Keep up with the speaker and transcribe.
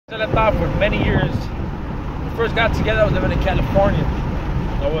I thought for many years. When we first got together, I was living in California,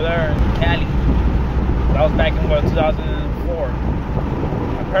 over there in Cali. That was back in 2004.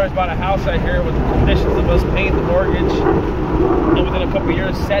 My parents bought a house out here with the conditions of us paying the mortgage, and within a couple of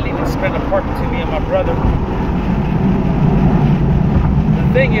years selling and spreading apart between me and my brother.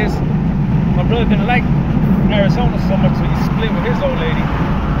 The thing is, my brother didn't like Arizona so much, so he split with his old lady.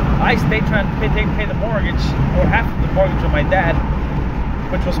 I stayed trying to pay the mortgage, or half of the mortgage with my dad,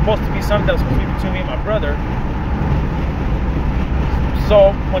 which was supposed to be something that was supposed to be between me and my brother.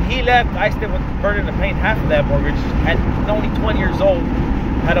 So when he left, I stayed with the burden of paying half of that mortgage. At only 20 years old,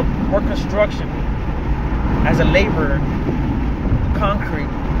 had to work construction as a laborer, concrete.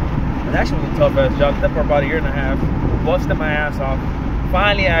 And that was a tough ass job. Did that for about a year and a half. Busted my ass off.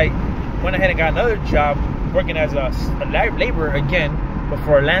 Finally, I went ahead and got another job working as a laborer again, but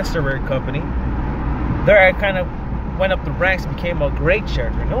for a land surveyor company. There I kind of went up the ranks and became a grade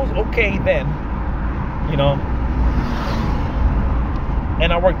checker. And it was okay then, you know.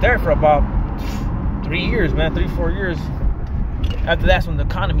 And I worked there for about 3 years, man, 3-4 years. After that's when the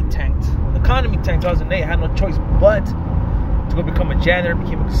economy tanked. When the economy tanked, 2008, I had no choice but to go become a janitor,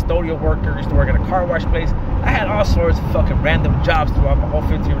 became a custodial worker, used to work at a car wash place. I had all sorts of fucking random jobs throughout my whole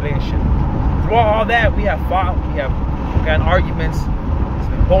 15 relationship. Throughout all that, we have fought, we have gotten arguments, it's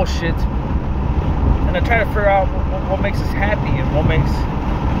been bullshit. And I try to figure out what makes us happy and what makes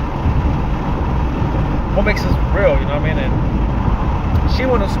us real, you know what I mean? And she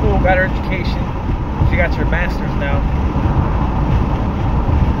went to school, got her education. She got her master's now.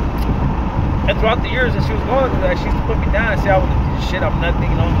 And throughout the years that she was going through that, she used to put me down and say I was a piece of shit, I'm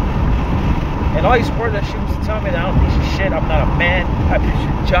nothing, you know. And all these words that she used to tell me that I'm a piece of shit, I'm not a man, I appreciate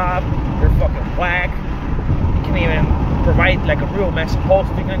your job, you're fucking whack. You can't even provide like a real man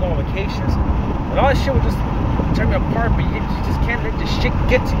supposed to, you're gonna go on vacations. And all this shit would just tear me apart, but you just can't let this shit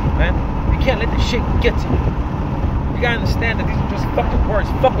get to you, man. You can't let this shit get to you. You gotta understand that these are just fucking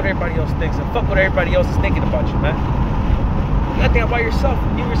words. Fuck what everybody else thinks and fuck what everybody else is thinking about you, man. You gotta think about yourself.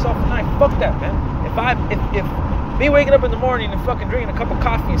 Give yourself a night. Fuck that, man. If me waking up in the morning and fucking drinking a cup of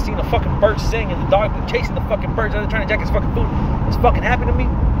coffee and seeing a fucking bird sing and the dog chasing the fucking birds other trying to jack his fucking food is fucking happy to me,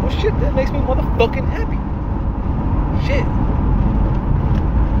 well shit, that makes me motherfucking happy. Shit.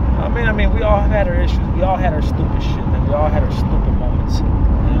 I mean, we all had our issues. We all had our stupid shit, man. We all had our stupid moments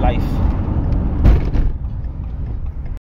in life.